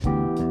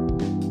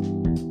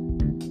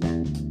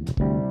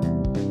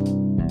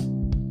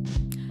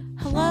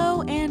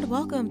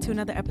Welcome to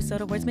another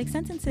episode of Words Make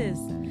Sentences.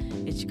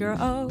 It's your girl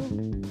O.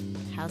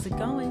 How's it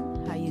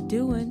going? How you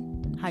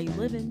doing? How you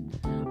living?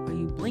 Are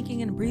you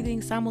blinking and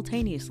breathing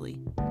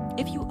simultaneously?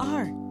 If you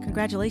are,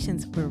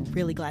 congratulations. We're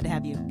really glad to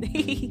have you.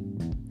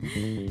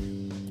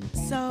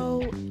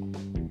 So,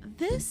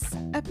 this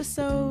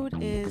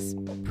episode is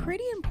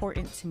pretty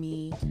important to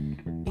me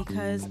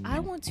because I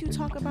want to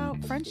talk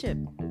about friendship.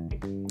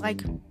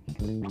 Like,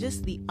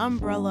 just the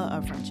umbrella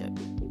of friendship.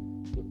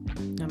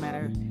 No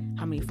matter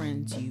how many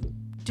friends you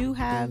do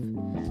have,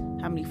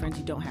 how many friends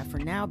you don't have for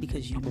now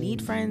because you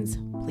need friends,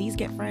 please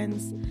get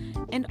friends.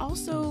 And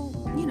also,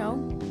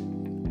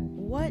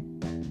 what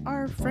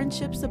are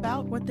friendships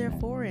about, what they're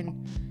for, and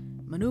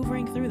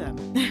maneuvering through them.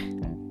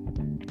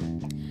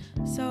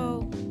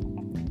 So,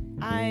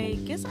 I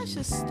guess I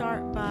should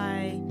start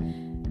by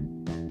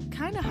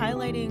kind of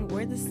highlighting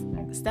where this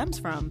stems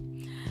from.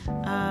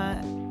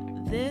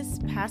 This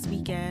past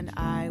weekend,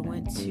 I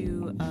went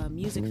to a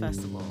music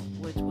festival,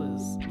 which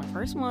was my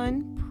first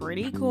one.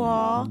 Pretty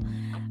cool.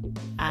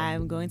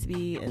 I'm going to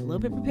be a little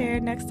bit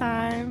prepared next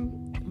time.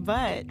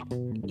 But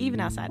even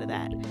outside of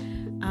that,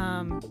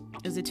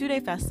 it was a 2-day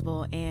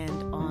festival. And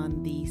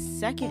on the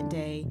second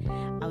day,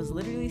 I was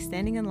literally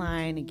standing in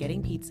line and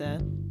getting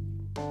pizza.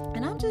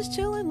 And I'm just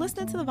chilling,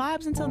 listening to the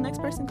vibes until the next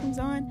person comes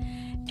on.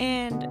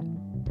 And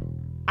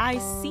I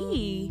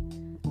see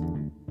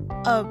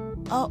a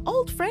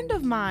old friend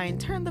of mine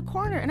turned the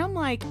corner, and I'm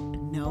like,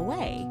 no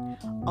way.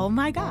 Oh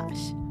my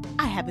gosh.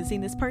 I haven't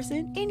seen this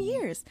person in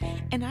years.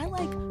 And I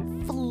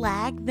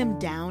flagged them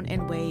down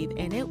and waved,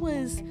 and it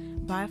was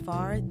by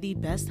far the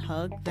best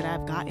hug that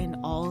I've gotten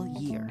all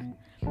year.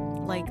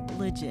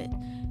 Legit.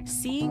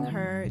 Seeing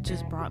her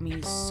just brought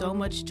me so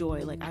much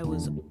joy. I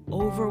was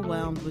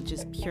overwhelmed with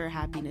just pure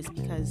happiness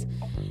because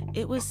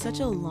it was such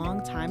a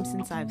long time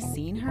since I've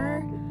seen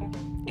her.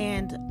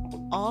 And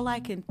all I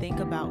can think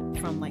about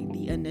from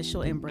the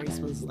initial embrace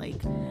was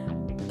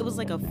it was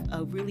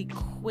a really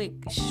quick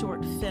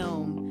short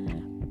film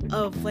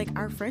of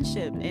our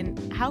friendship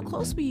and how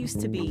close we used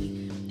to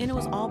be, and it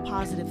was all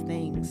positive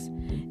things.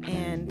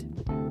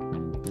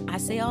 And I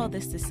say all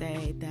this to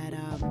say that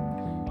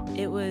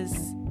it was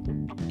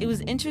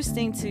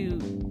interesting to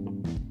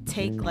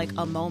take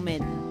a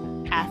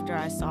moment after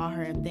I saw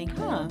her and think,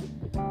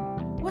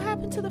 what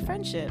happened to the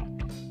friendship?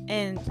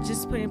 And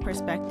just put in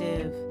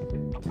perspective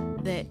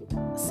that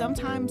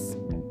sometimes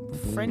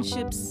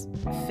friendships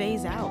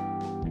phase out,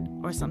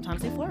 or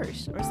sometimes they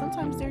flourish, or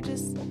sometimes they're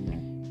just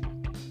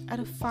at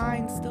a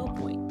fine still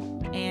point.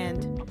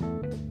 And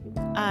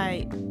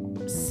I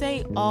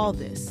say all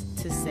this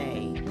to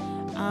say,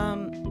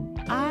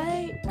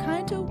 I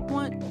kind of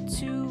want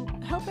to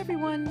help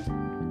everyone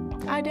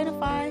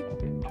identify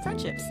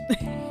friendships.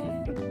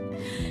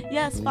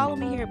 Yes, follow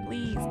me here,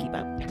 please. Keep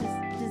up.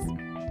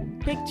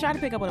 Try to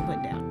pick up what I'm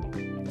putting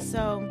down.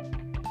 So,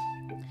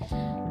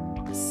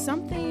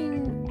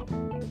 something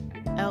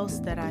else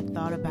that I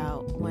thought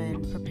about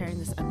when preparing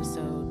this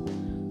episode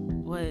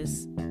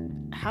was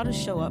how to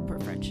show up for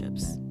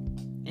friendships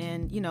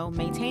and,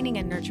 maintaining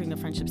and nurturing the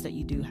friendships that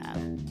you do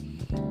have.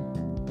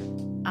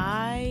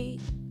 I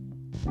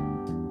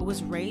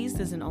was raised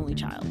as an only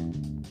child,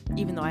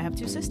 even though I have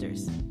 2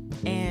 sisters.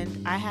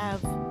 And I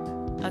have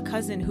a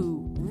cousin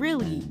who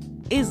really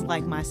is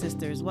like my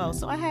sister as well.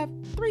 So I have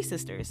 3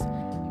 sisters,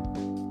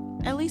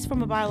 at least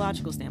from a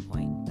biological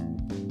standpoint.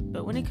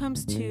 But when it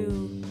comes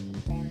to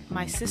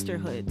my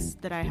sisterhoods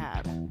that I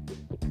have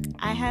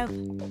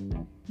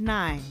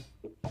 9.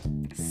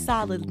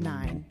 Solid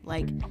 9.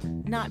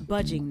 Not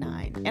budging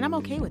 9. And I'm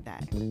okay with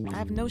that. I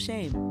have no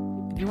shame.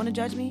 If you want to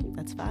judge me,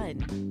 that's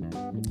fine.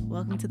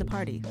 Welcome to the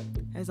party.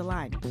 There's a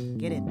line.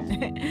 Get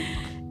in.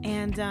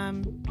 And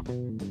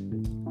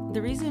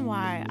the reason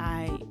why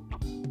I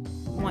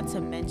want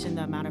to mention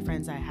the amount of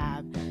friends I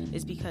have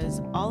is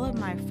because all of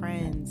my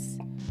friends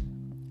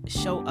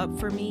show up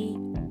for me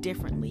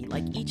differently,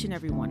 each and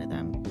every one of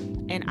them,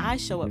 and I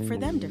show up for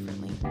them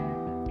differently.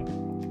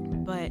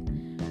 But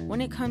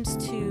when it comes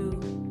to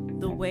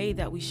the way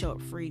that we show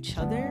up for each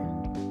other,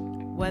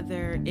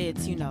 whether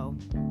it's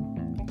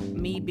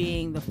me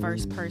being the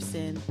first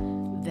person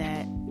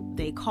that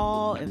they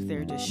call if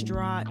they're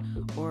distraught,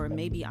 or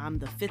maybe I'm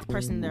the 5th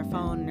person in their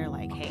phone and they're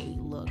like, hey,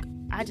 look,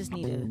 I just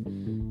need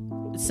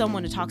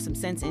someone to talk some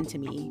sense into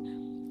me,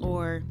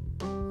 or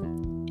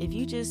if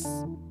you just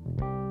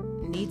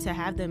need to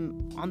have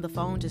them on the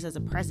phone just as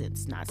a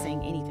presence, not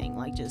saying anything,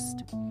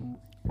 just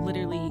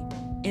literally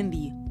in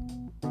the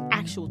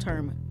actual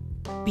term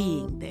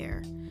being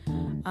there.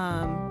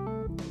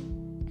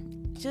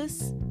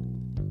 Just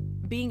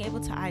being able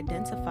to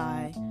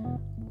identify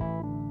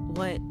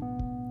what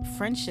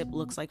friendship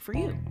looks like for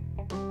you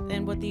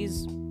and what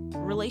these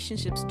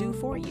relationships do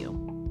for you.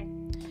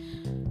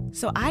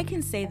 So I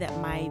can say that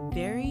my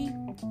very,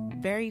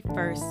 very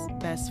first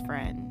best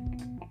friend,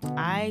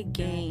 I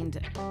gained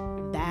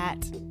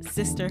that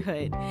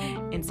sisterhood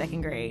in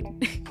 2nd grade.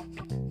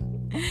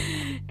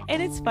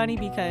 And it's funny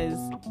because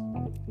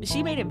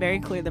she made it very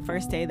clear the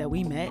first day that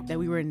we met that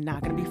we were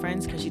not going to be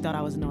friends because she thought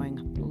I was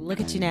annoying. Look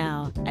at you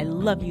now. I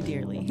love you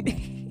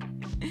dearly.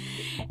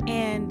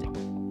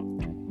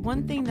 And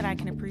one thing that I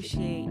can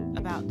appreciate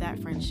about that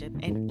friendship,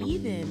 and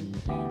even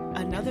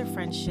another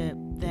friendship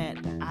that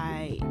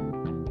I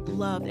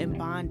loved and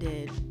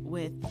bonded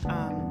with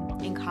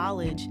in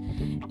college,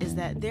 is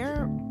that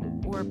there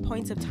were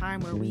points of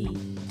time where we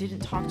didn't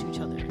talk to each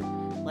other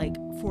like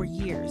for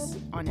years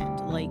on end,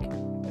 like,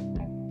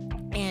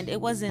 and it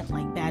wasn't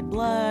like bad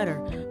blood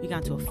or we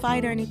got into a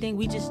fight or anything.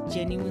 We just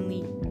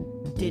genuinely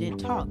didn't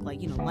talk.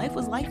 Like, life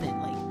was life then.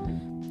 Like,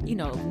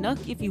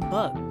 Nuck If You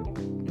Buck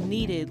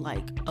needed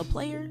like a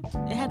player,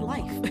 it had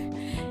life.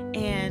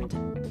 And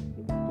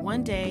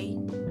one day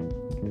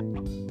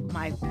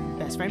my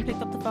best friend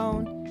picked up the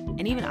phone,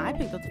 and even I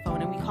picked up the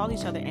phone, and we called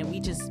each other, and we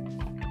just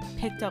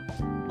picked up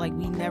like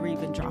we never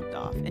even dropped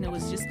off. And it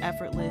was just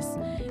effortless.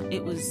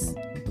 It was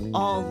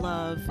all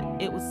love.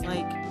 It was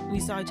like we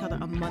saw each other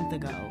a month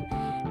ago.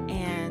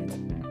 And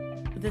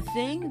the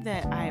thing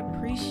that I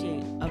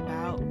appreciate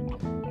about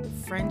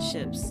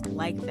friendships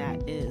like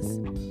that is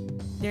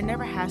there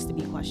never has to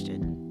be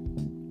question.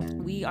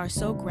 We are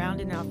so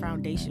grounded in our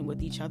foundation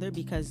with each other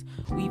because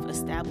we've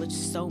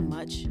established so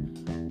much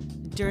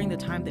during the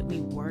time that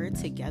we were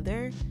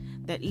together,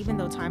 that even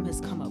though time has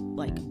come up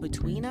like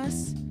between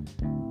us,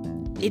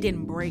 it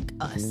didn't break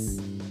us.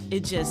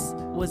 It just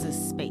was a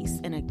space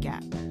and a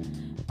gap.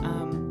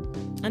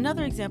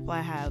 Another example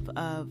I have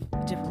of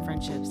different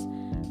friendships,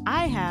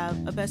 I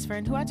have a best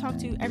friend who I talk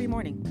to every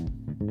morning.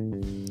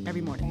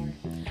 Every morning.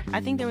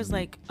 I think there was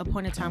like a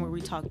point in time where we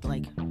talked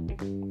like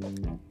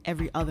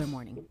every other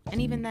morning.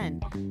 And even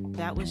then,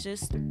 that's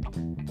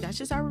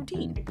just our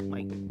routine.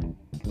 Like,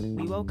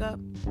 we woke up,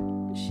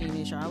 she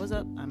made sure I was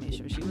up, I made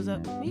sure she was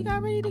up, we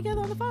got ready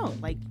together on the phone.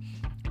 Like,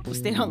 we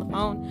stayed on the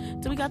phone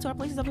till we got to our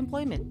places of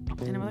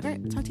employment. And I'm like, all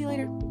right, talk to you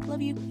later,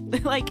 love you.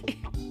 Like,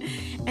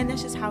 and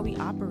that's just how we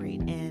operate.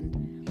 And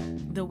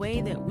the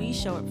way that we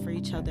show up for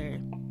each other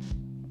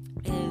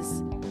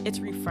it's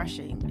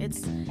refreshing.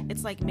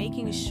 It's like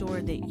making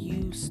sure that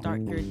you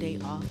start your day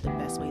off the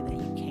best way that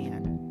you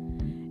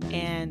can.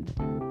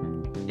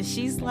 And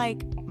she's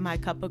like my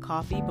cup of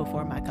coffee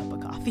before my cup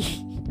of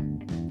coffee.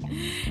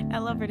 I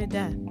love her to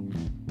death.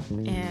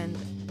 And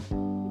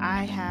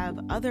I have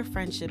other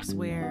friendships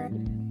where,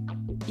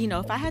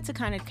 if I had to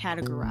kind of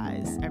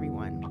categorize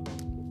everyone,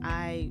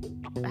 I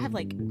have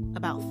like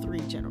about 3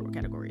 general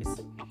categories.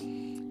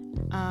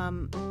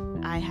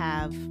 I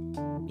have,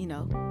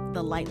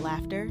 the light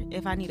laughter.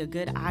 If I need a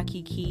good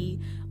akiki,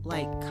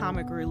 like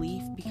comic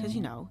relief, because,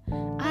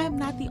 I am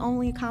not the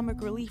only comic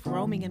relief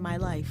roaming in my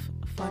life.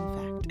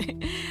 Fun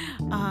fact.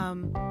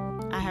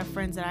 I have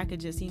friends that I could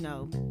just,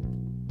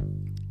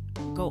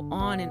 go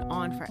on and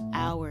on for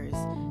hours,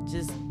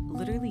 just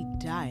literally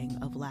dying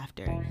of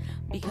laughter,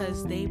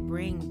 because they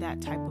bring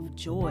that type of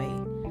joy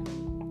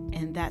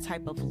and that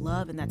type of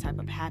love and that type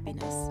of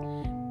happiness.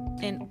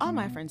 And all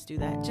my friends do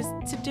that, just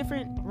to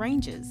different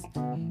ranges.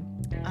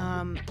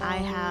 I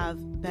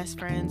have best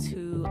friends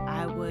who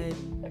I would,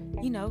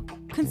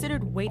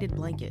 considered weighted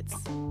blankets,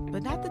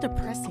 but not the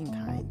depressing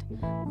kind,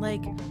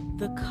 like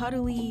the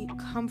cuddly,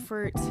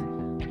 comfort,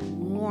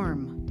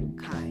 warm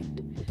kind.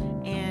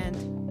 And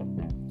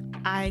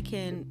I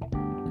can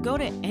go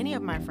to any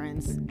of my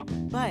friends,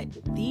 but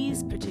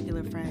these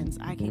particular friends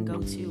I can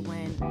go to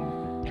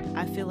when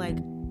I feel like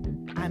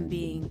I'm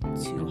being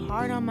too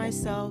hard on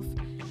myself,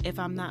 if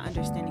I'm not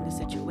understanding the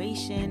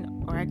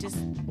situation, or I just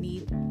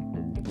need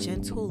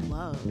gentle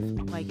love.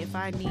 Like if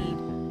I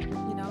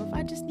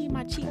just need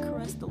my cheek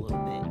caressed a little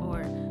bit,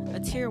 or a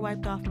tear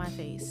wiped off my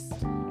face,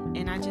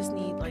 and I just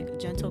need like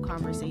gentle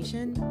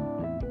conversation,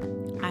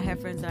 I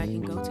have friends that I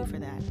can go to for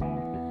that.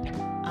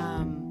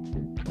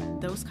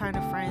 Those kind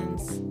of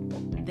friends,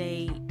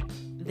 they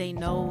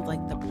know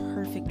like the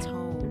perfect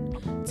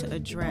tone to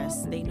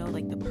address. They know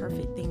like the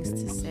perfect things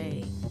to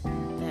say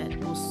that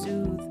will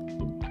soothe,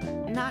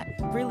 not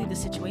really the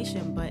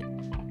situation, but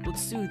would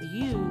soothe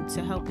you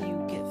to help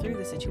you get through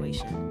the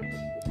situation.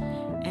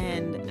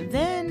 And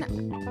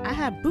then I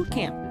have boot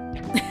camp.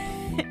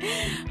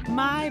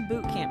 My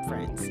boot camp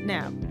friends.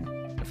 Now,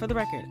 for the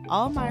record,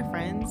 all my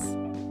friends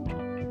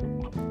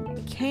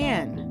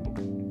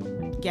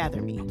can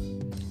gather me,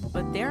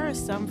 but there are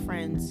some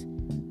friends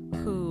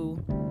who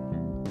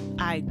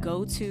I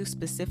go to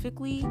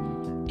specifically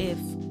if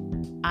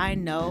I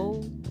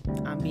know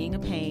I'm being a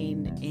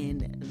pain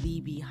in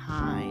the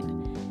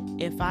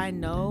behind. If I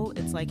know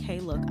it's like,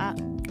 hey, look,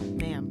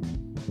 ma'am,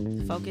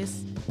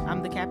 focus.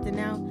 I'm the captain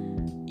now.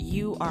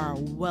 You are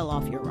well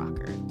off your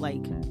rocker.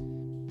 Like,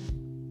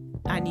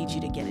 I need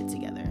you to get it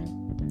together,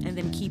 and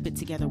then keep it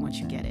together once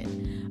you get it.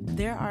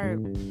 There are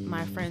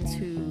my friends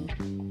who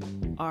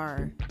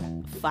are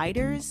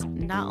fighters,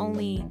 not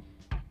only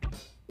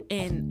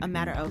in a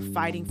matter of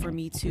fighting for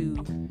me to,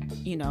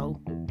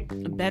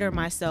 better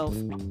myself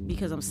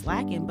because I'm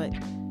slacking, but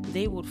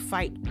they would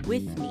fight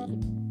with me.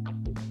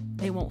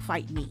 They won't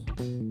fight me.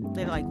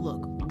 They're like,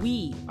 look,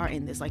 we are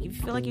in this. Like, if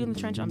you feel like you're in the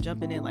trench, I'm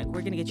jumping in. Like,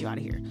 we're going to get you out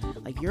of here.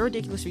 Like, you're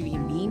ridiculous for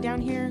even being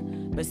down here.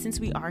 But since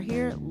we are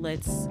here,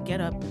 let's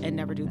get up and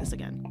never do this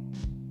again.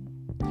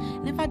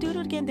 And if I do it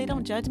again, they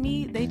don't judge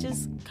me. They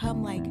just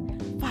come like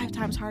 5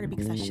 times harder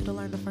because I should have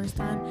learned the first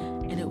time,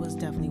 and it was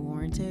definitely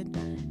warranted.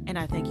 And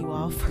I thank you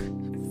all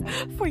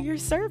for your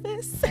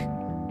service.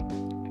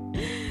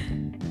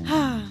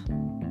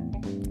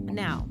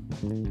 Now,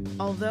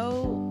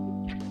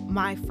 although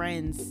my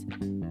friends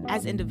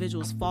as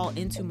individuals fall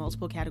into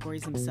multiple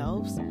categories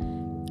themselves,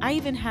 I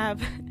even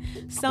have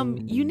some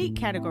unique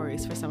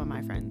categories for some of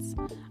my friends.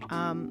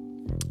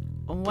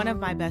 One of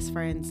my best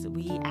friends,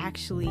 we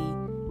actually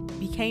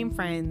became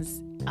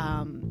friends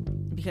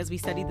because we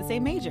studied the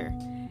same major,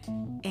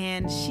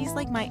 and she's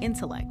like my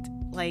intellect.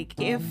 Like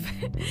if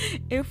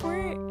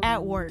we're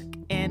at work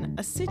and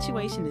a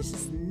situation is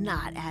just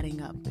not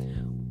adding up,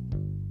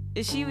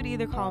 she would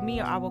either call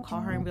me or I will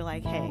call her and be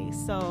like, hey,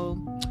 so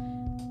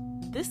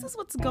this is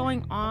what's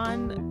going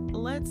on.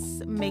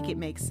 Let's make it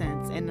make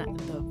sense. And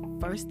the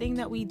first thing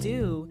that we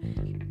do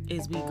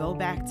is we go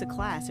back to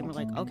class and we're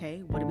like,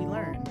 okay, what did we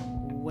learn?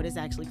 What is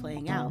actually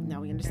playing out?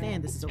 Now we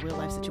understand this is a real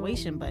life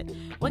situation, but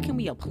what can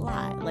we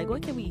apply? Like,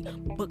 what can we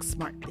book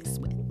smart this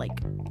with? Like,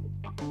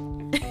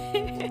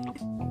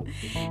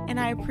 and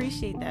I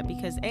appreciate that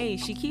because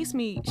she keeps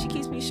me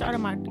sharp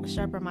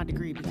on my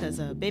degree because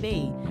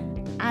baby,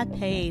 I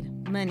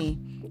paid money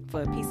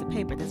for a piece of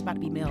paper that's about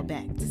to be mailed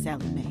back to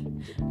Sally Mae.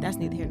 That's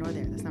neither here nor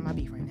there. That's not my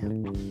beef right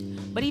now.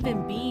 But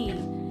even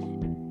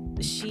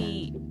B,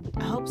 she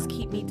helps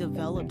keep me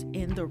developed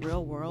in the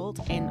real world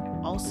and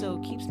also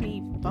keeps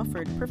me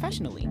buffered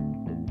professionally,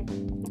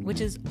 which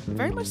is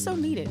very much so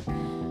needed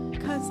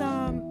because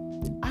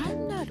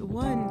I'm not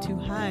one to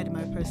hide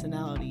my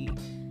personality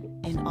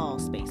in all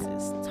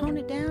spaces. Tone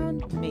it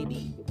down,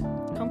 maybe.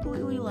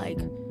 Completely like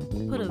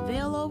put a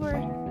veil over,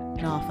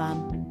 no,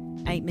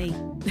 fam, ain't me.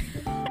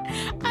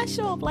 I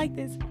show up like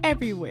this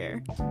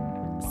everywhere.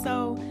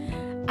 So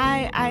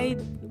I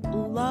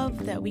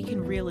love that we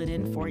can reel it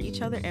in for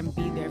each other and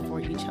be there for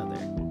each other.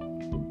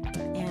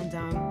 And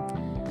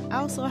I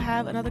also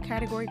have another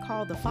category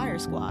called the fire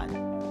squad.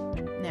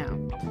 Now,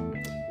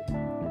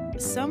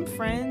 some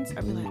friends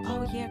are like,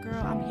 oh yeah,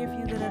 girl, I'm here for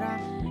you,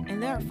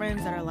 and there are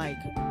friends that are like,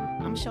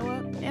 I'm show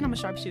up and I'm a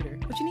sharpshooter.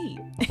 What you need?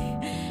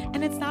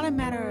 And it's not a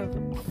matter of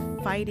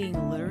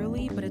fighting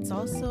literally, but it's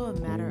also a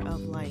matter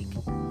of like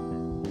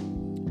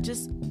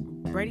just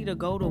ready to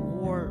go to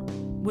war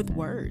with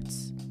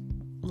words.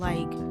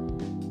 Like,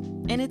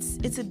 and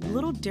it's a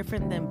little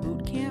different than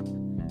boot camp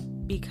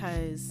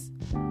because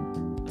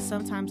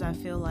sometimes I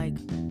feel like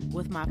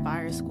with my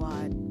fire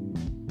squad,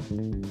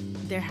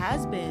 there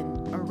has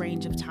been a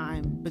range of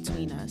time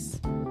between us.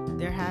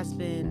 There has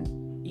been,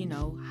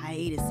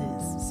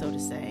 hiatuses, so to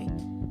say.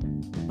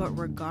 But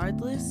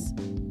regardless,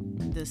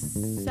 the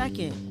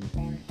second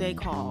they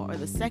call or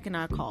the second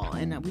I call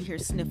and we hear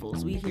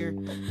sniffles, we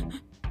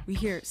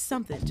hear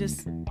something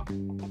just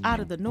out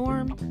of the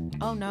norm.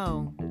 Oh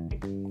no.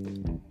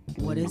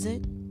 What is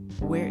it?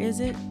 Where is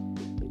it?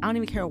 I don't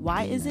even care.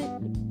 Why is it?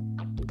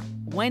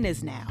 When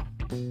is now?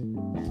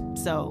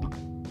 So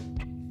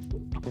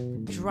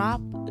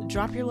drop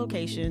your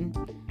location.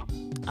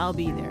 I'll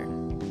be there.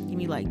 Give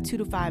me like 2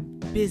 to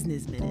 5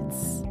 business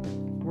minutes.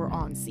 We're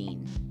on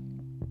scene.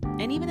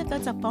 And even if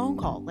that's a phone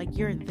call, like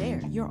you're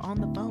there, you're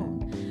on the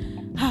phone.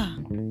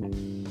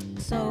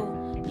 So,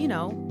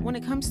 when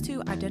it comes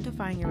to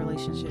identifying your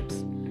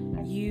relationships,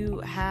 you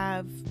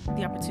have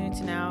the opportunity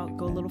to now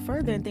go a little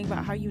further and think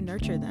about how you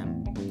nurture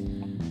them.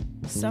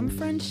 Some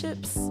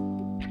friendships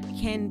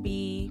can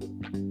be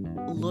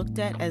looked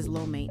at as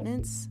low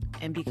maintenance,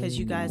 and because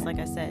you guys, like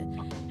I said,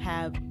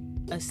 have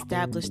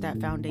established that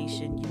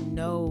foundation, you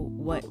know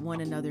what one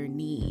another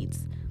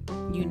needs.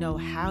 You know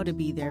how to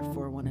be there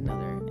for one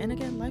another. And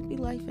again, life be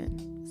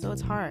lifing, so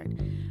it's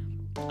hard.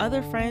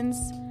 Other friends,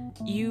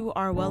 you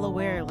are well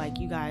aware, like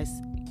you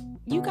guys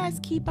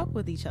keep up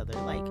with each other,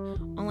 like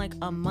on like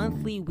a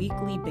monthly,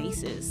 weekly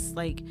basis.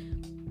 Like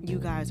you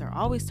guys are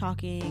always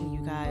talking.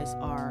 You guys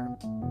are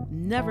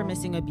never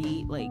missing a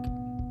beat. Like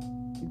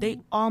they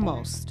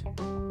almost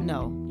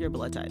know your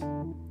blood type,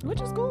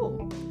 which is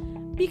cool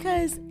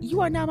because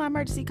you are now my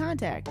emergency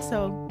contact.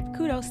 So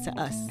kudos to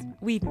us.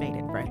 We've made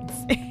it, friends.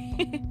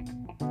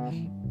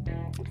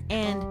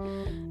 And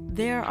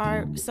there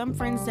are some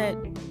friends that,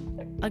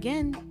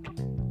 again,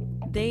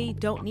 they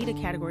don't need a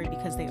category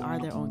because they are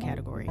their own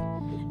category.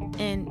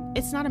 And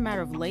it's not a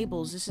matter of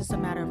labels. It's just a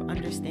matter of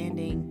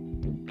understanding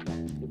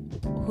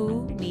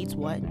who needs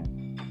what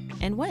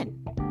and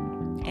when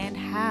and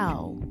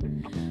how.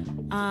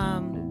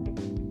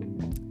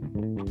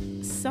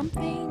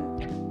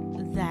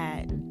 Something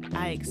that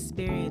I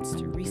experienced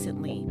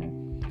recently,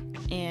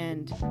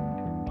 and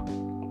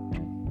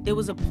it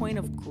was a point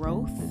of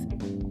growth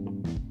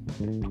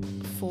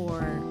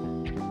for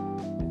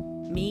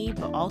me,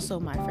 but also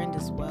my friend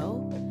as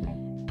well,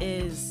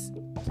 is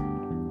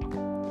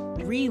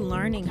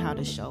relearning how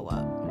to show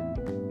up.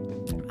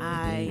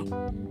 I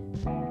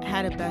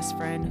had a best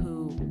friend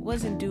who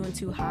wasn't doing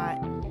too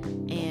hot,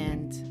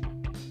 and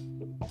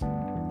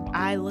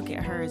I look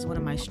at her as one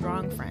of my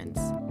strong friends.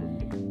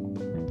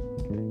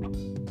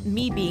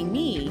 Me being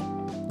me,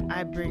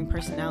 I bring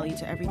personality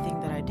to everything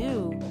that I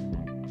do,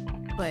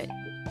 But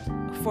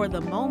for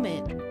the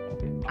moment,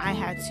 I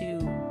had to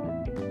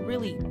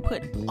really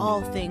put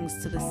all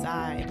things to the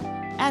side,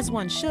 as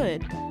one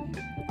should,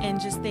 and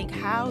just think,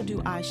 how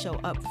do I show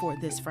up for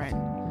this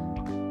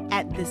friend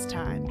at this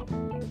time?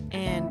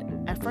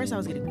 And at first I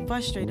was getting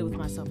frustrated with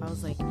myself. I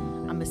was like,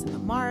 I'm missing the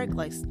mark.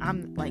 Like,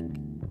 I'm like,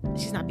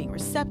 she's not being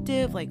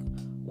receptive. Like,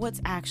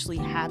 what's actually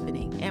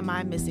happening? Am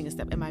I missing a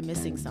step? Am I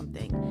missing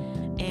something?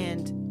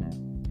 And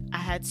I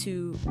had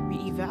to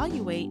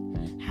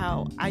reevaluate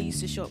how I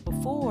used to show up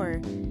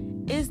before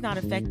is not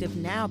effective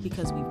now,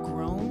 because we've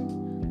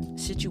grown,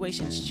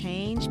 situations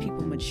change,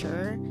 people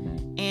mature,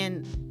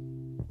 and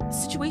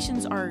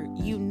situations are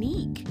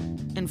unique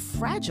and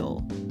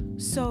fragile.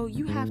 So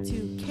you have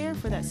to care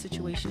for that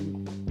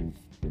situation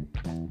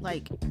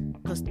like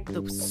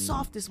the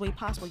softest way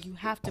possible. You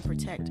have to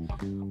protect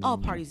all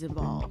parties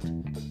involved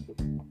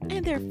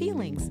and their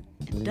feelings.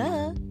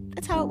 Duh,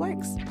 that's how it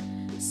works.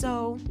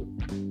 So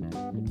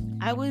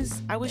I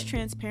was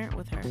transparent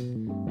with her.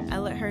 I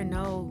let her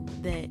know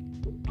that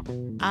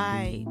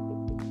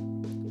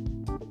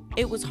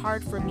it was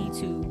hard for me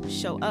to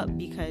show up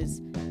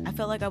because I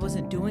felt like I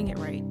wasn't doing it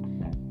right.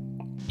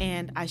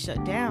 And I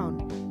shut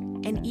down.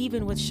 And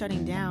even with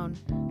shutting down,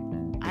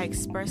 I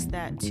expressed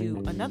that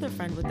to another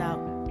friend without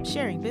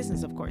sharing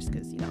business, of course,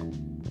 because,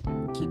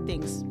 keep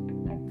things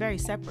very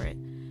separate.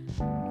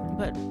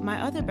 But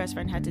my other best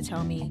friend had to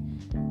tell me,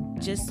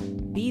 just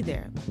be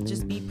there,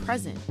 just be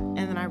present. And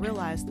then I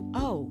realized,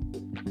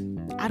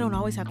 I don't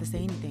always have to say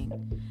anything.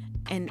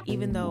 And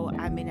even though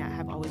I may not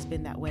have always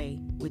been that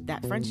way with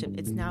that friendship,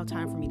 it's now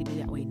time for me to be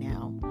that way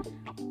now.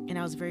 And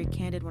I was very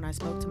candid when I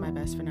spoke to my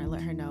best friend. I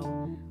let her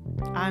know,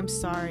 I'm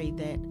sorry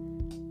that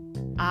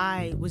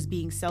I was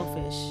being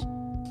selfish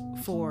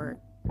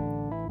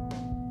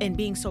and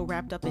being so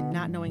wrapped up in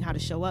not knowing how to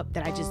show up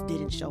that I just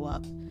didn't show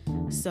up.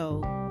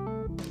 So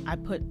I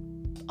put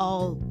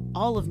all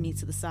of me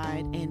to the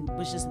side and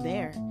was just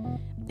there.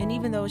 And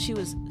even though she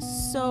was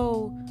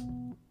so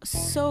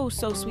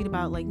sweet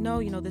about, like,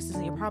 no, this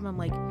isn't your problem.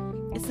 Like,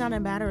 it's not a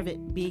matter of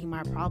it being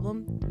my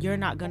problem. You're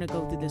not going to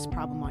go through this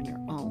problem on your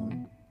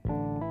own.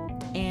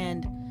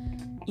 And,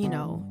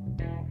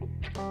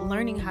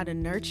 learning how to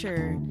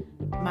nurture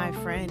my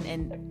friend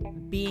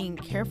and being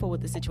careful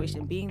with the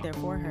situation, being there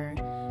for her,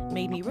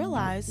 made me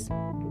realize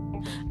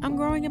I'm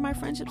growing and my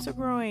friendships are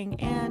growing,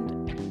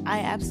 and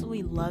I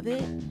absolutely love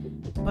it.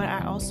 But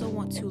I also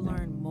want to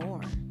learn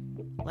more.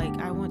 Like,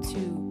 I want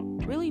to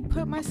really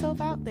put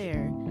myself out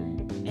there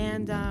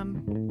and,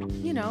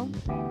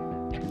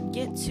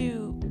 get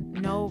to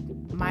know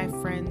my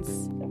friends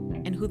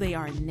and who they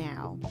are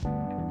now,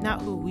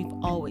 not who we've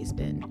always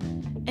been.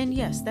 And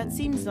yes, that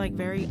seems like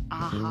very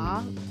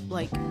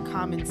like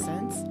common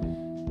sense,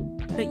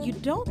 but you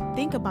don't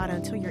think about it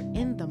until you're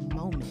in the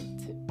moment.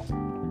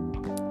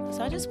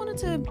 So I just wanted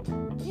to,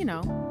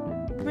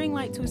 bring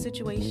light to a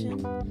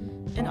situation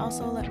and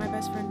also let my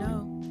best friend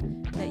know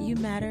that you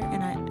matter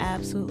and I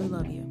absolutely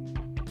love you.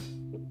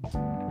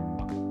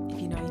 If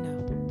you know, you know.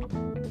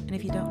 And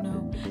if you don't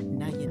know,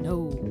 now you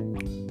know.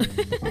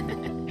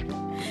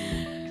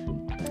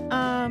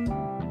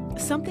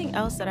 Something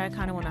else that I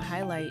kind of want to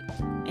highlight,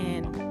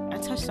 and I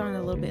touched on it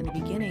a little bit in the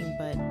beginning,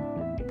 but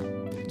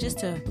just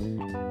to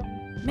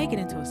make it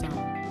into a song.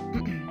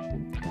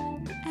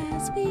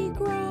 As we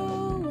grow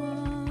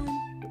on,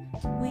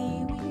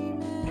 we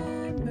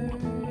remember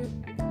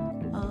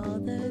all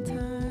the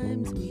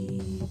times we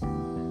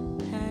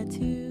had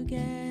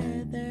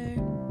together.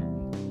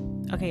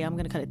 Okay, I'm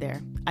gonna cut it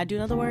there. I do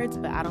know the words,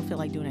 but I don't feel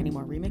like doing any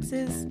more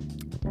remixes.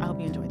 I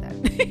hope you enjoyed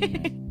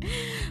that.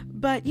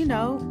 But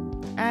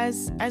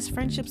as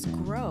friendships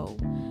grow,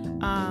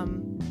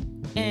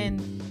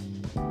 and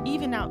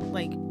even out,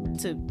 like,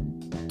 to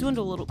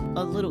dwindle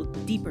a little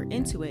deeper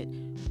into it,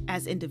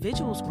 as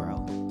individuals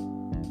grow,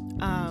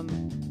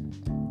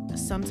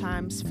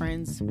 sometimes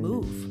friends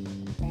move.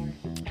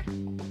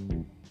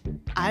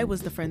 I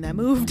was the friend that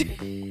moved.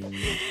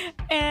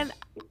 And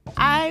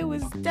I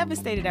was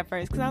devastated at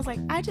first because I was like,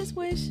 I just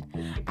wish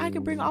I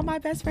could bring all my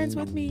best friends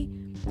with me.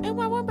 And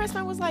my one best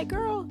friend was like,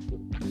 girl,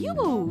 you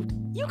moved,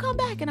 you come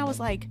back. And I was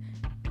like,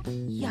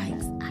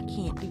 yikes, I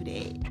can't do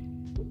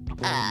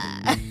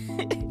that.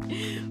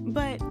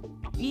 But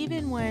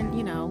even when,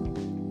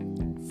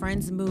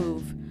 friends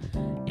move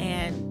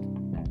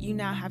and you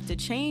now have to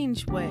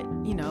change what,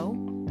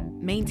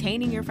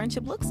 maintaining your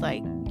friendship looks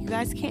like. You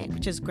guys can't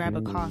just grab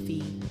a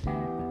coffee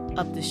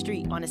up the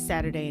street on a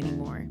Saturday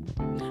anymore.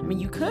 I mean,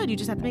 you could, you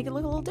just have to make it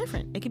look a little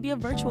different. It could be a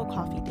virtual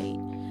coffee date.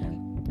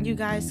 You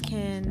guys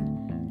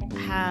can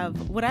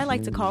have what I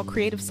like to call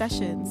creative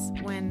sessions,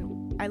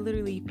 when I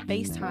literally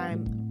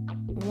FaceTime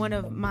one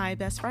of my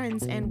best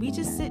friends and we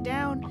just sit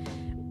down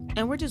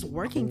and we're just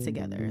working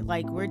together.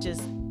 Like, we're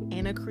just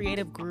in a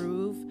creative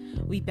groove.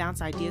 We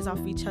bounce ideas off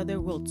of each other.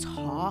 We'll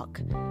talk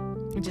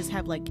and just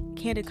have like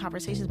candid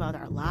conversations about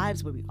our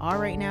lives, where we are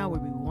right now, where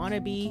we want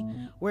to be,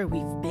 where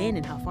we've been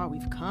and how far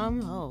we've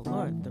come. Oh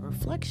Lord, the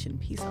reflection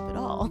piece of it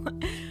all.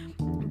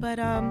 But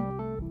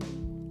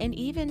and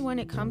even when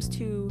it comes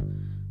to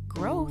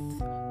growth,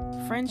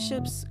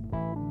 friendships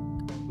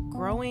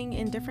growing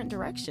in different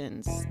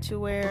directions to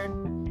where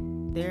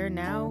they're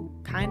now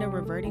kind of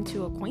reverting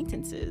to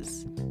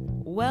acquaintances,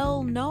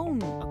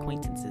 well-known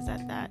acquaintances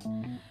at that.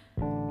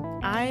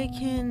 I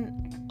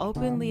can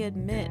openly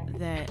admit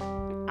that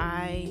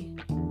I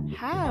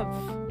have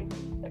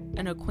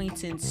an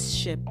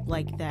acquaintanceship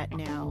like that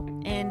now,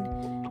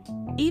 and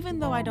even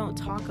though I don't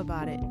talk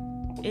about it,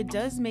 it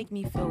does make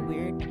me feel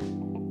weird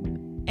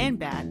and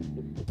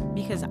bad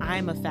because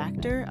I'm a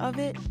factor of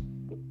it.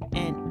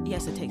 And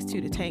yes, it takes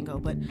two to tango,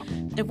 but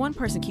if one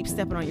person keeps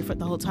stepping on your foot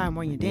the whole time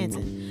when you're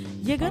dancing,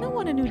 you're gonna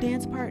want a new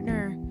dance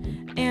partner.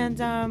 And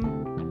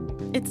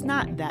it's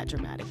not that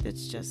dramatic.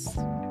 It's just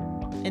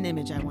an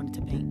image I wanted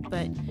to paint.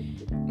 But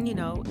you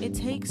know, it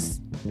takes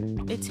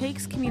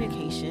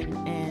communication,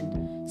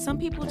 and some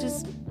people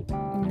just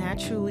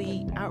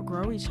naturally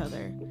outgrow each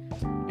other,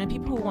 and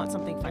people who want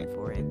something fight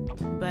for it.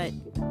 But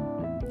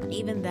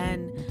even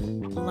then,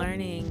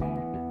 learning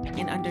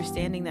and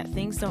understanding that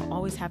things don't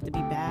always have to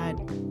be bad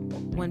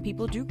when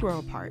people do grow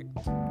apart.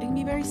 It can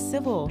be very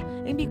civil.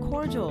 It can be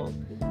cordial.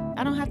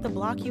 I don't have to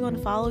block you,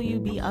 unfollow you,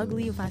 be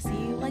ugly if I see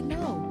you. Like,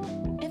 no.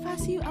 If I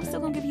see you, I'm still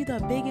going to give you the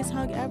biggest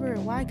hug ever.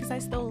 Why? Because I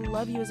still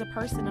love you as a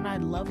person, and I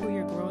love who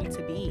you're growing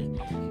to be.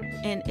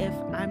 And if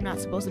I'm not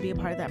supposed to be a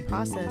part of that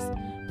process,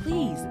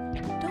 please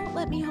don't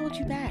let me hold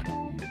you back.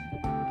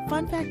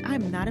 Fun fact,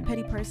 I'm not a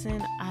petty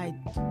person. I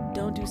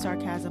don't do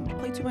sarcasm. I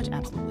play too much,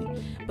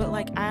 absolutely. But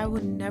like, I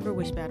would never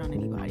wish bad on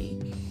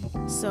anybody.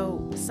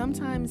 So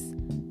sometimes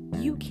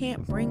you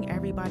can't bring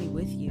everybody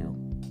with you.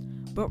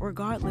 But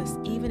regardless,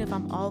 even if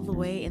I'm all the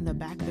way in the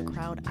back of the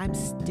crowd, I'm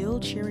still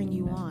cheering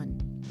you on.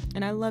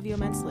 And I love you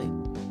immensely.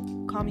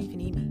 Call me if you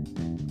need me.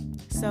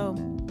 So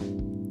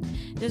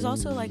there's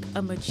also like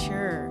a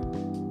mature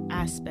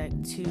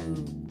aspect to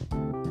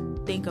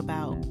think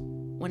about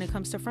when it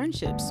comes to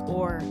friendships,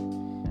 or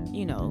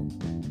you know,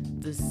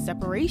 the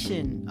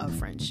separation of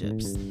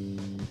friendships.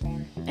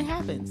 It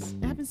happens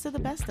to the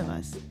best of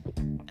us.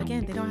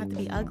 Again, they don't have to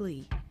be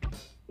ugly.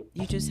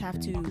 You just have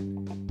to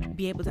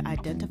be able to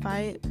identify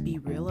it, be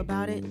real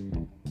about it,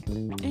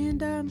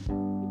 and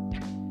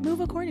move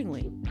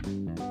accordingly,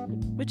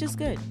 which is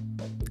good.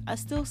 I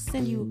still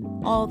send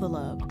you all the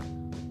love,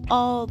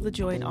 all the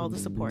joy, and all the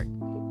support.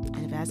 And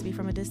if it has to be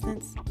from a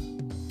distance,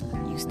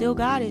 you still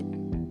got it.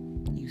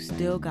 You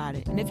still got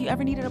it. And if you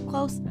ever need it up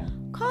close,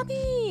 call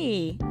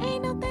me.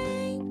 Ain't no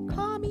thing.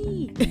 Call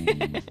me.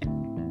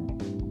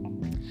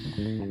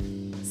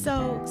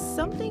 So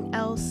something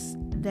else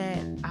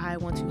that I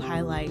want to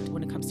highlight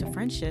when it comes to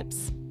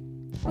friendships,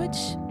 which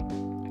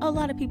a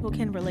lot of people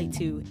can relate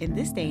to in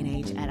this day and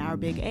age, at our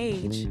big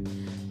age.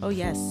 Oh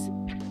yes,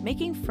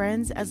 making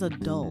friends as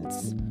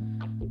adults.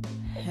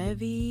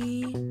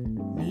 Heavy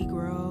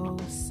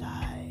Negro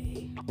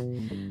sigh.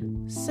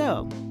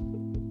 So,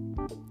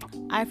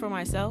 I for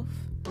myself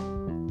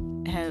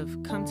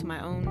have come to my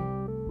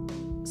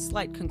own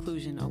slight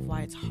conclusion of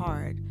why it's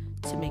hard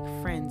to make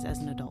friends as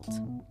an adult.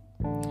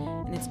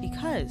 And it's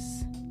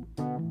because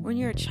when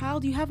you're a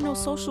child, you have no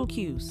social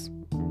cues.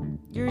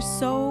 You're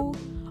so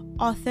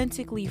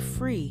authentically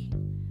free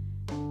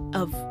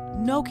of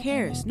no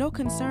cares, no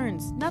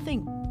concerns,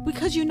 nothing,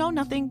 because you know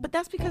nothing. But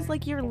that's because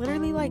like you're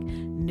literally like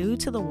new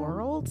to the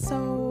world,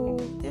 so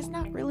there's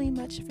not really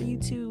much for you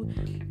to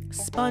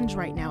sponge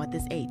right now at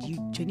this age. You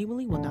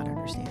genuinely will not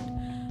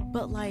understand.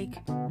 But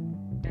like,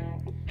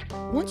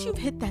 once you've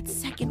hit that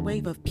second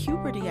wave of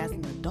puberty as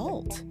an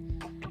adult,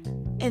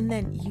 and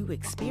then you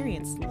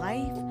experience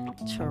life,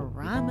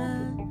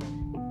 trauma,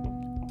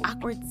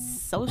 awkward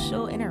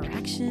social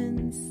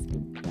interactions,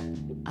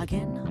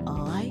 again,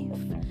 life,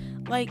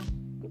 like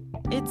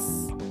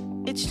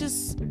it's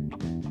just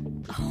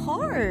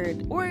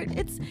hard, or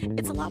it's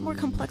a lot more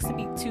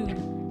complexity to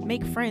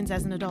make friends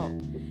as an adult.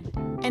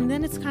 And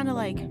then it's kind of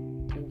like,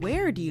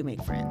 where do you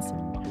make friends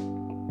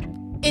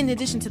in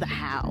addition to the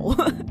how?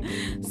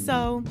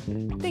 So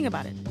think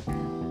about it.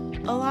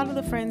 A lot of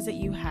the friends that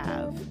you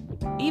have,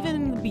 even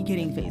in the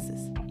beginning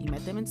phases, you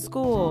met them in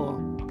school,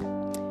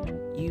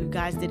 you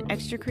guys did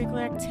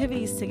extracurricular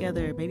activities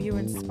together, maybe you were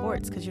in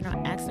sports because you're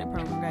not accident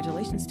prone,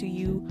 congratulations to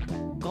you,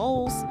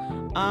 goals.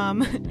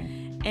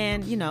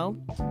 And you know,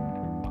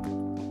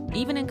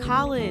 even in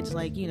college,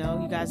 like, you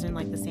know, you guys are in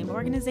like the same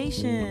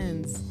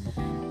organizations,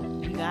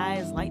 you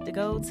guys like to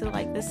go to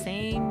like the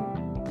same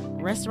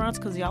restaurants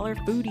because y'all are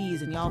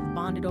foodies and y'all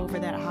bonded over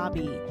that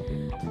hobby.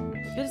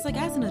 But it's like,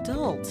 as an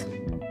adult,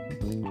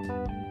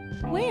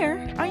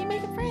 where are you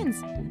making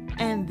friends?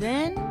 And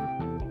then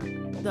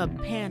the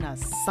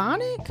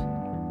Panasonic?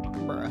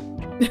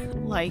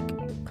 Bruh. Like,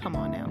 come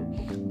on now.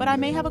 But I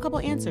may have a couple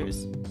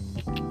answers.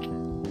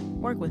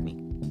 Work with me.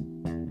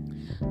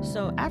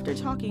 So after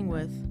talking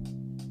with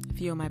a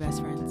few of my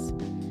best friends,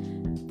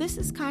 this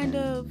is kind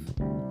of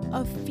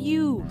a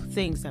few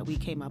things that we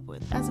came up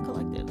with as a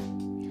collective.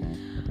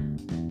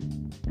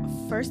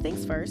 First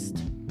things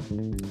first,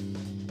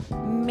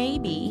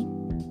 maybe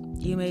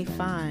you may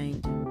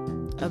find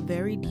a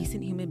very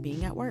decent human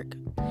being at work.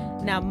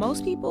 Now,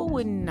 most people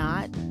would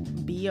not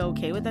be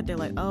okay with that. They're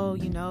like, oh,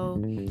 you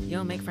know, you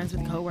don't make friends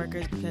with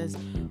coworkers because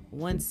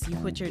once you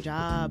quit your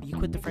job, you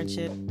quit the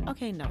friendship.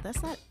 Okay, no,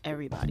 that's not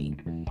everybody.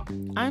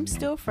 I'm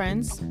still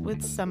friends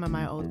with some of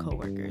my old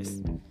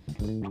coworkers.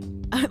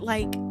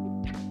 Like,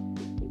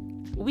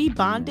 we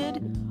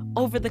bonded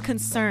over the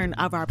concern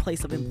of our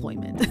place of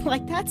employment.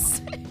 Like, that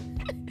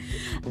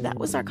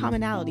was our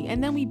commonality.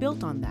 And then we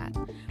built on that.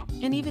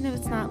 And even if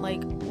it's not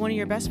like one of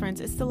your best friends,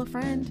 it's still a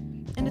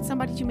friend, and it's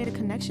somebody you made a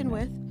connection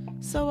with.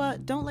 So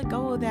don't let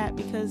go of that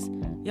because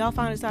y'all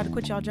finally decided to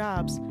quit y'all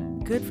jobs.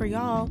 Good for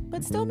y'all,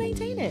 but still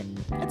maintain it.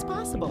 It's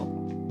possible.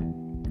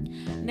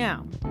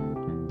 Now,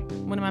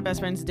 one of my best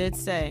friends did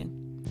say,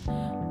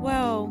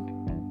 well,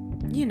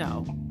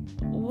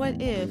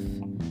 what if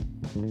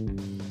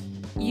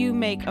you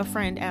make a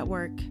friend at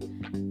work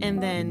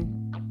and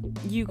then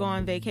you go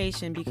on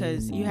vacation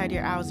because you had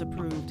your hours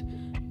approved,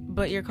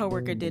 but your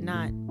coworker did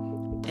not,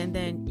 and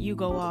then you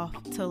go off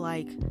to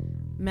like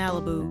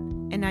Malibu,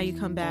 and now you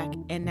come back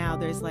and now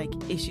there's like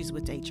issues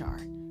with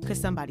HR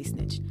because somebody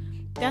snitched.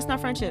 That's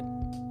not friendship.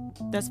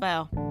 That's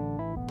foul.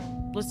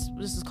 Let's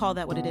just call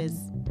that what it is.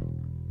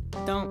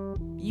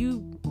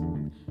 You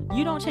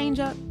don't change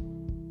up.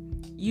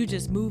 You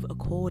just move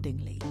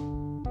accordingly.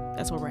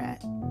 That's where we're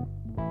at.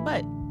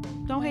 But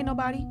don't hate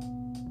nobody.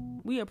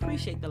 We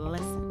appreciate the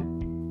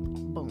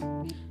lesson.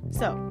 Boom.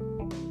 So,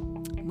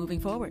 moving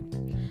forward.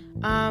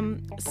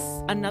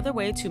 Another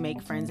way to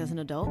make friends as an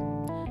adult,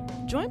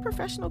 join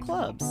professional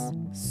clubs.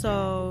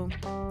 So,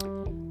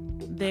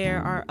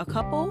 there are a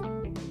couple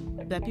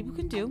that people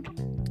can do.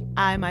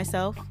 I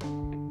myself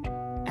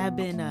have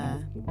been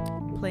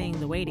playing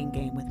the waiting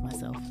game with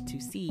myself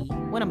to see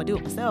what I'm gonna do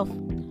with myself.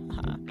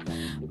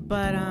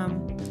 But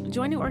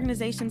joining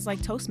organizations like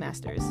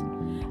Toastmasters,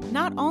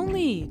 not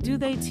only do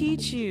they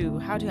teach you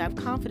how to have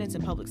confidence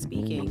in public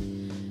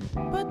speaking,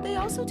 but they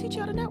also teach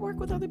you how to network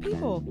with other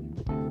people,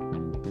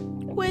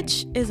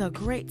 which is a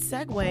great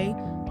segue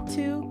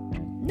to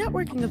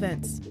networking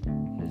events.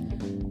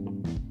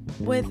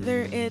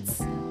 Whether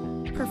it's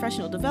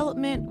professional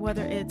development,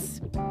 whether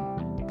it's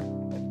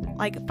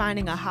like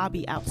finding a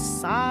hobby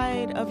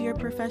outside of your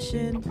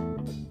profession,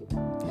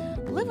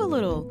 live a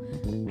little.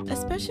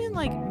 Especially in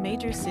like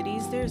major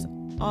cities, there's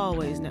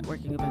always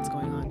networking events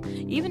going on.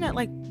 Even at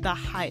like the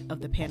height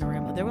of the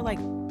panorama, there were like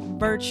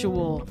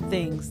virtual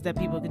things that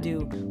people could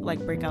do, like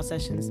breakout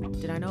sessions.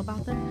 Did I know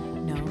about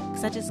them? No,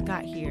 because I just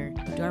got here.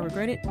 Do I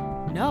regret it?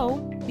 No,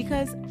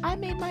 because I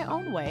made my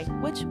own way,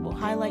 which we'll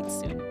highlight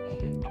soon.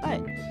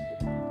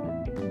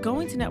 But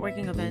going to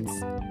networking events,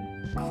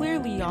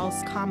 clearly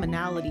y'all's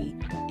commonality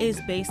is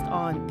based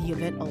on the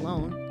event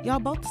alone. Y'all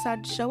both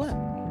decided to show up.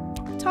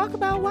 Talk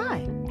about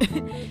why.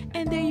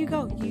 And there you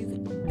go.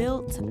 You've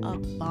built a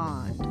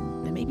bond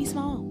that may be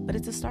small, but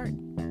it's a start.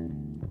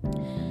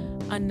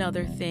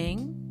 Another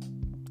thing,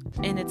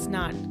 and it's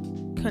not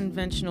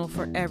conventional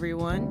for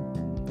everyone,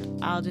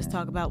 I'll just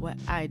talk about what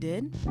I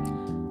did.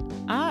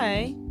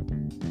 I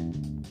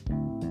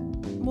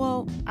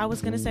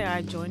was going to say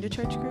I joined a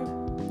church group.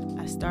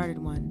 I started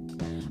one,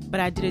 but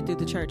I did it through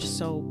the church,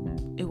 so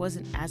it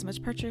wasn't as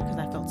much pressure because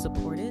I felt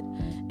supported.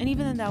 And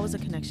even then, that was a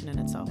connection in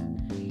itself.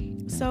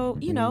 So,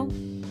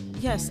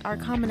 yes, our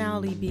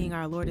commonality being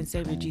our Lord and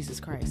Savior,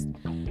 Jesus Christ.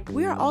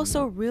 We are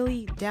also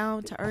really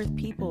down-to-earth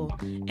people,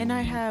 and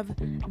I have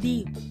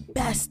the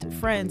best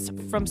friends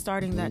from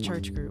starting that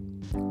church group.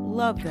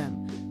 Love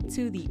them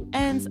to the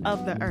ends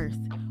of the earth.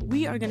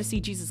 We are going to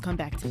see Jesus come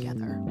back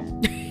together.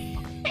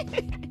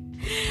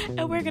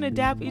 And we're going to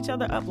dap each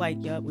other up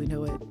like, yup, we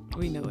knew it.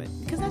 We knew it.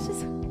 Because that's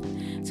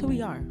who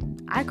we are.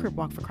 I crip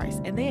walk for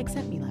Christ, and they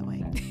accept me that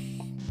way.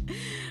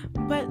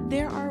 But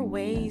there are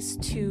ways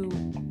to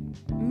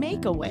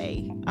make a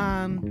way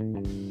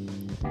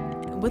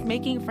with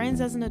making friends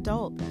as an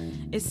adult.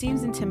 It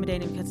seems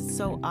intimidating because it's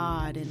so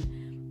odd and,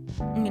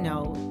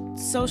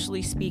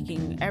 socially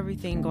speaking,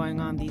 everything going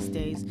on these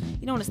days.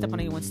 You don't want to step on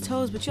anyone's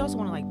toes, but you also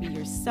want to like be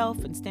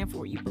yourself and stand for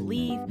what you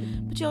believe.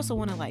 But you also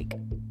want to like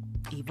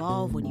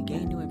evolve when you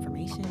gain new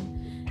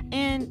information.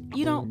 And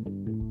you don't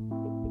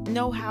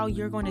know how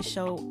you're going to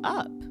show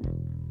up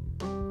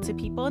to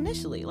people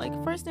initially, like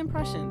first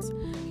impressions.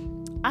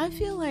 I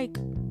feel like,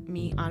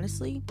 me,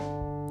 honestly,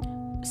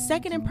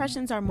 second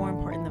impressions are more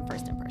important than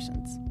first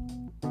impressions.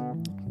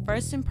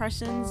 First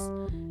impressions,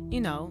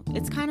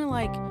 it's kind of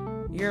like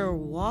you're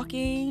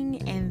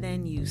walking and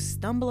then you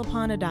stumble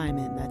upon a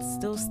diamond that's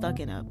still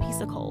stuck in a piece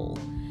of coal.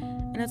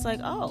 And it's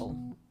like, oh,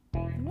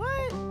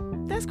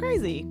 what? That's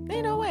crazy.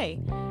 Ain't no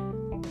way.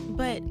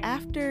 But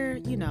after,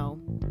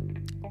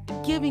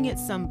 giving it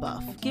some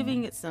buff,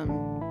 giving it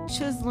some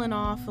chiseling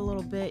off a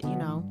little bit,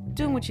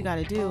 doing what you got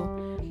to do,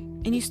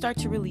 and you start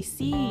to really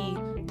see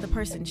the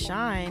person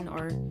shine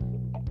or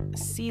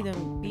see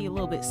them be a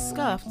little bit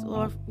scuffed, a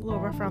little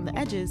rough around the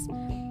edges,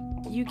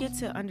 you get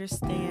to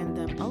understand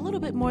them a little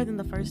bit more than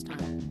the first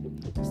time.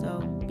 So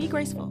be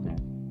graceful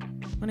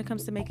when it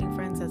comes to making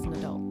friends as an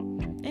adult.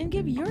 And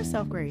give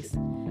yourself grace.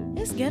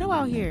 It's ghetto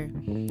out here.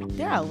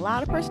 There are a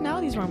lot of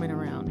personalities roaming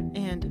around,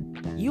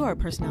 and you are a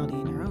personality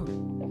in your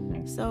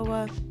own.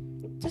 So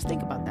just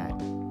think about that.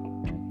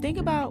 think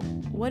about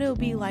what it'll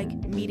be like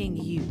meeting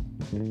you.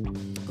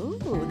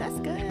 Ooh, that's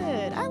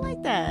good. I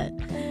like that.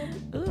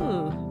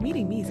 Ooh,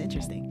 meeting me is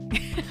interesting.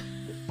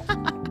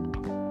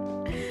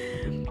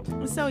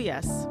 So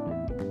yes.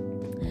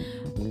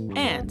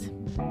 And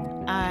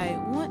I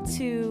want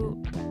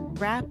to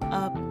wrap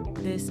up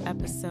this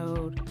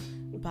episode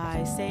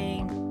by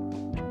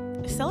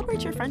saying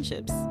celebrate your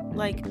friendships.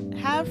 Like,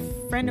 have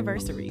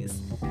friendiversaries.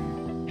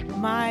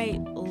 My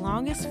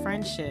longest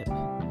friendship,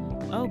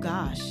 oh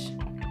gosh,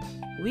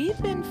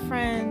 we've been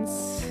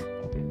friends,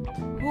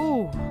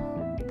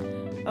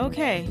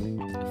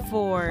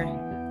 for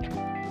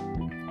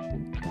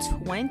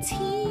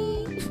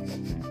 20?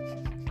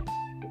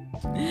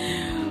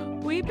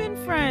 We've been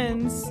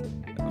friends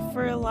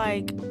for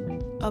like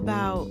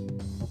about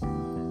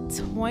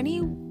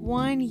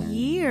 21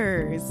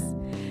 years.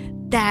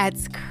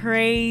 That's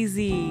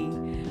crazy.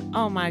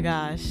 Oh my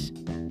gosh.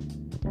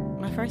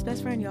 My first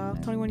best friend, y'all,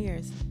 21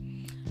 years.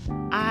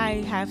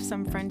 I have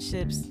some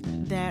friendships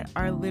that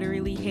are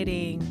literally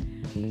hitting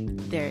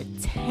their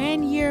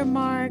 10-year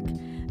mark.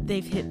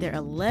 They've hit their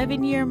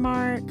 11-year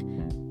mark.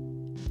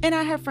 And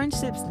I have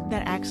friendships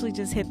that actually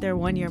just hit their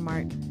 1-year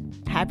mark.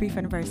 Happy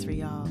friendiversary,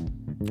 y'all.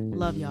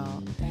 Love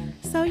y'all.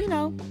 So,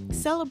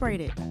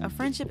 celebrate it. A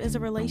friendship is a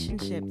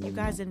relationship. You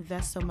guys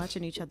invest so much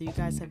in each other. You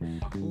guys have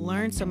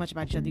learned so much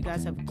about each other. You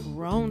guys have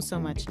grown so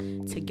much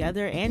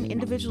together and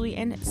individually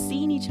and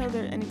seen each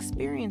other and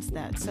experienced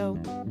that. So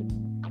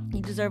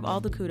you deserve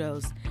all the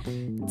kudos.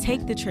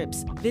 Take the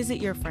trips,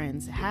 visit your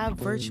friends, have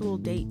virtual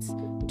dates,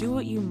 do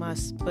what you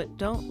must, but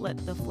don't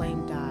let the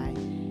flame die.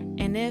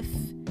 And if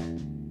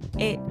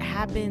it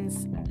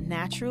happens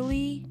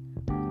naturally,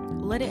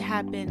 let it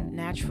happen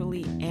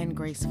naturally and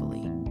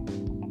gracefully.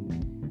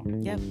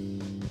 Yep.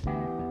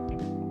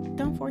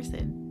 Don't force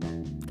it,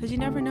 because you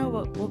never know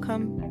what will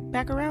come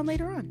back around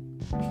later on.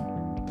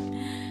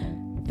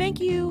 Thank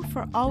you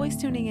for always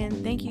tuning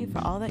in. Thank you for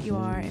all that you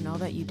are and all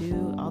that you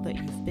do, all that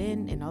you've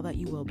been and all that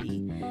you will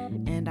be.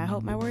 And I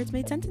hope my words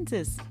made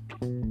sentences.